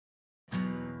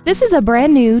This is a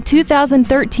brand new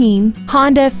 2013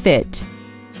 Honda Fit.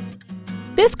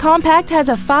 This compact has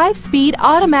a 5-speed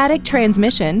automatic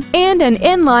transmission and an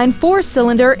inline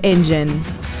 4-cylinder engine.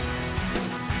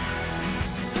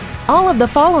 All of the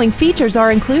following features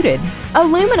are included: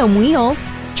 aluminum wheels,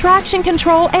 traction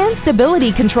control and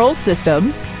stability control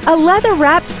systems, a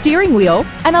leather-wrapped steering wheel,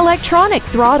 an electronic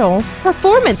throttle,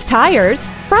 performance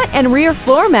tires, front and rear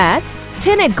floor mats,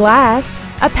 tinted glass,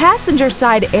 a passenger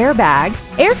side airbag,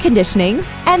 air conditioning,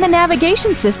 and the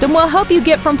navigation system will help you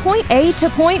get from point A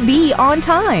to point B on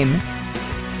time.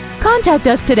 Contact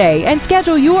us today and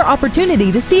schedule your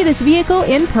opportunity to see this vehicle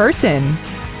in person.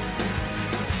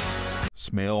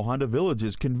 Smail Honda Village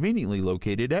is conveniently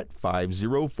located at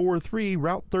 5043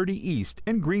 Route 30 East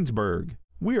in Greensburg.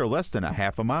 We are less than a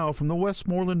half a mile from the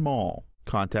Westmoreland Mall.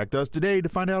 Contact us today to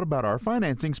find out about our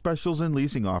financing specials and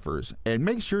leasing offers, and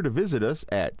make sure to visit us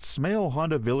at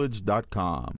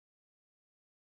SmailHondaVillage.com.